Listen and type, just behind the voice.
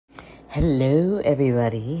Hello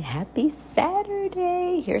everybody, happy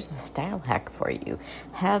Saturday. Here's a style hack for you.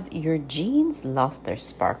 Have your jeans lost their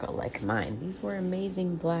sparkle like mine? These were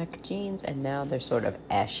amazing black jeans and now they're sort of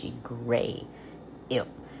ashy gray. Ew.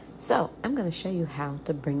 So I'm going to show you how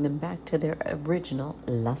to bring them back to their original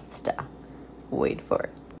luster. Wait for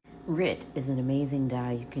it. RIT is an amazing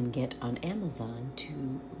dye you can get on Amazon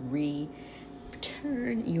to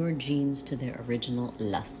return your jeans to their original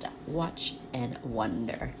luster. Watch and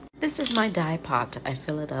wonder. This is my dye pot. I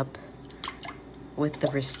fill it up with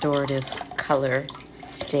the restorative color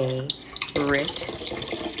Stay RIT.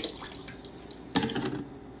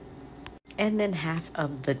 And then half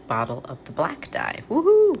of the bottle of the black dye.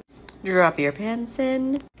 Woohoo! Drop your pants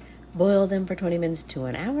in. Boil them for 20 minutes to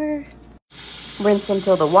an hour. Rinse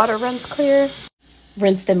until the water runs clear.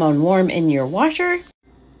 Rinse them on warm in your washer.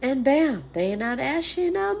 And bam, they are not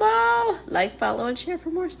ashy no more. Like, follow, and share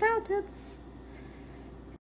for more style tips.